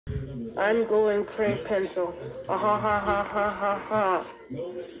I'm going prank pencil. Ha ha ha ha ha ha.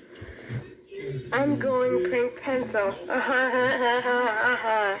 I'm going prank pencil. Ha ha ha ha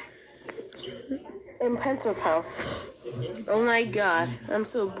ha. In Pencil's house. Oh my god, I'm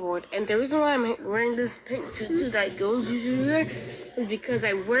so bored. And the reason why I'm wearing this pink tutu that goes usually wear is because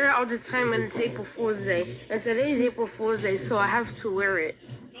I wear it all the time and it's April Fool's Day. And today's April Fool's Day, so I have to wear it.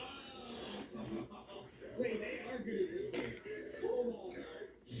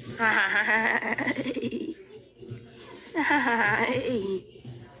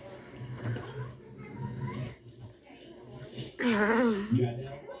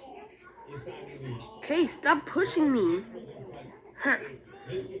 Okay, stop pushing me.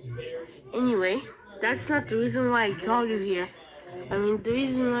 Anyway, that's not the reason why I called you here. I mean, the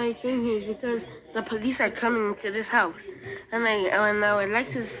reason why I came here is because the police are coming to this house. And I would like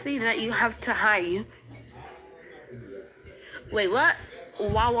to say that you have to hide. Wait, what?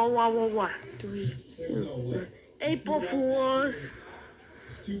 Wow. 3, 2, 1. April Fools!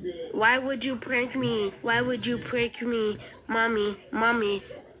 Why would you prank me? Why would you prank me? Mommy,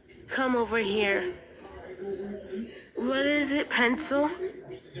 come over here. What is it, Pencil?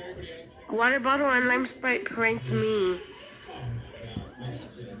 Water Bottle and Lime Sprite pranked me.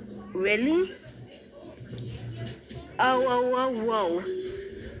 Really? Whoa.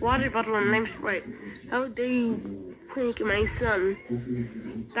 Water Bottle and Lime Sprite. How dare you prank my son?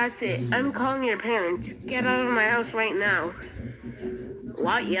 That's it. I'm calling your parents. Get out of my house right now.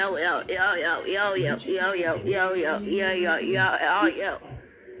 What? Yo.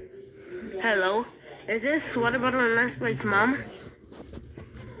 Hello? Is this Water Bottle and Lime Sprite's mom?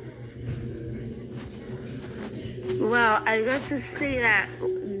 Well, I got to say that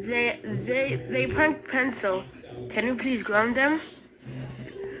they pranked Pencil. Can you please ground them?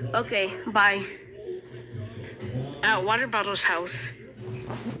 Okay, bye. At Water Bottle's house.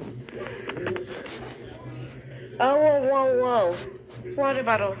 Whoa. Water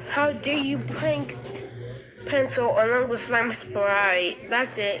Bottle, how dare you prank Pencil along with Lime Sprite?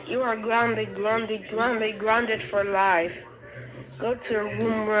 That's it. You are grounded for life. Go to your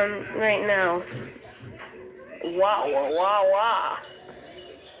room right now. Wow.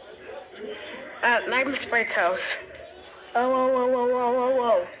 At Lime Sprite's house.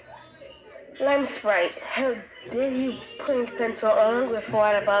 Whoa. Lime Sprite, how dare you prank Pencil along with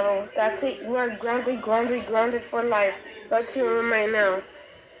Water Bottle? That's it. You are grounded for life. Go to your room right now.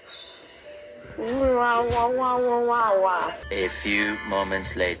 Wow. A few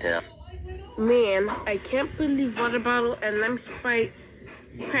moments later. Man, I can't believe Water Bottle and Lime Sprite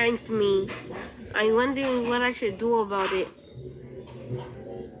pranked me. I'm wondering what I should do about it.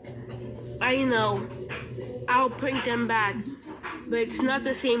 I know. I'll prank them back. But it's not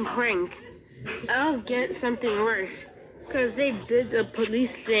the same prank. I'll get something worse. Because they did the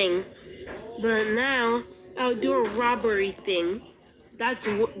police thing. But now, I'll do a robbery thing.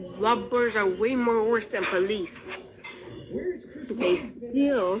 Robbers are way more worse than police. They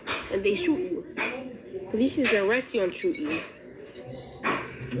steal and they shoot you. Police is arrest you and shoot you.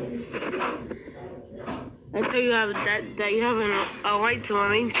 I tell you that you have a right to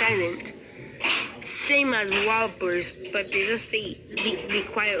remain silent. Same as robbers, but they just say be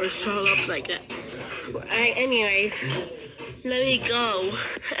quiet or shut up like that. Anyways, let me go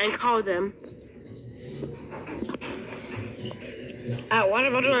and call them. At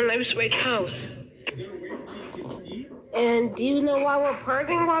Water Bottle and Lime Sprite's house. And do you know why we're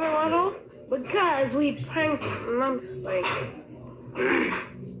pranking Water Bottle? Because we pranked Lime Sprite.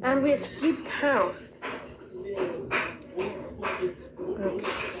 And we escaped the house. Okay.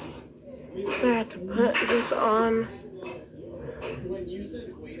 I have to put this on.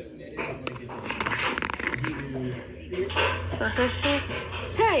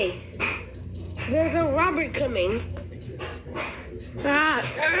 Hey! There's a robber coming.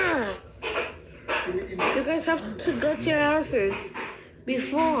 You guys have to go to your houses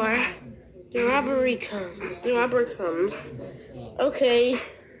before the robber comes. Okay.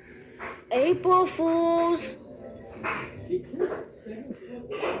 April Fools.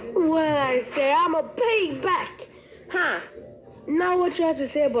 What I say? I'ma pay back. Now what you have to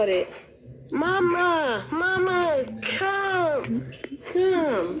say about it? Mama, come.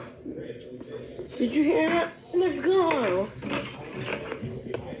 Did you hear that? Let's go.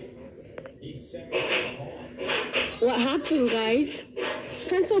 What happened, guys?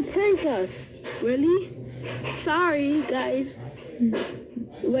 Pencil pranked us. Really? Sorry, guys.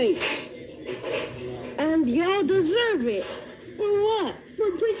 Wait. And y'all deserve it. For what?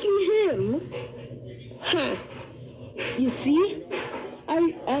 For breaking him. You see?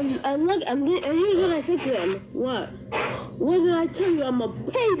 And look, and here's what I said to them. What? What did I tell you? I'm a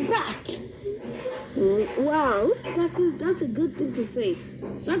payback. Wow, that's a good thing to say.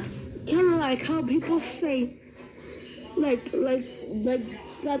 That's kind of like how people say, like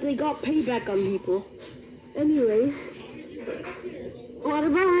that they got payback on people. Anyways, what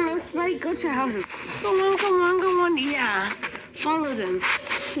about let's like go to houses? Go on. Yeah, follow them.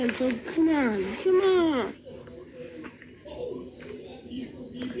 So come on.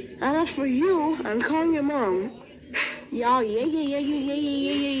 And as for you, I'm calling your mom. Yay.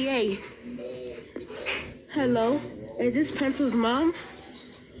 Hello, is this Pencil's mom?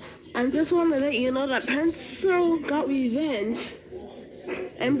 I just want to let you know that Pencil got revenge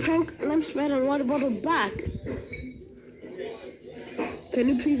and pranked Lime Sprite and water bottle back. Can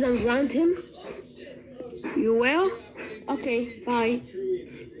you please unground him? You will? Okay, bye.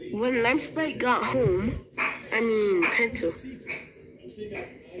 When Lime Sprite got home, Pencil.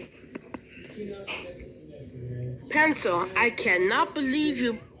 Pencil, I cannot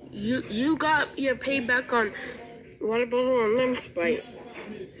believe you got your payback on water bottle and Lime Sprite.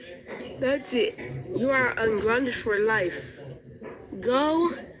 That's it. You are ungrounded for life.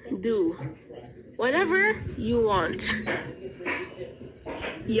 Go do whatever you want.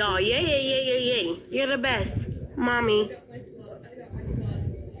 Yay. You're the best, Mommy.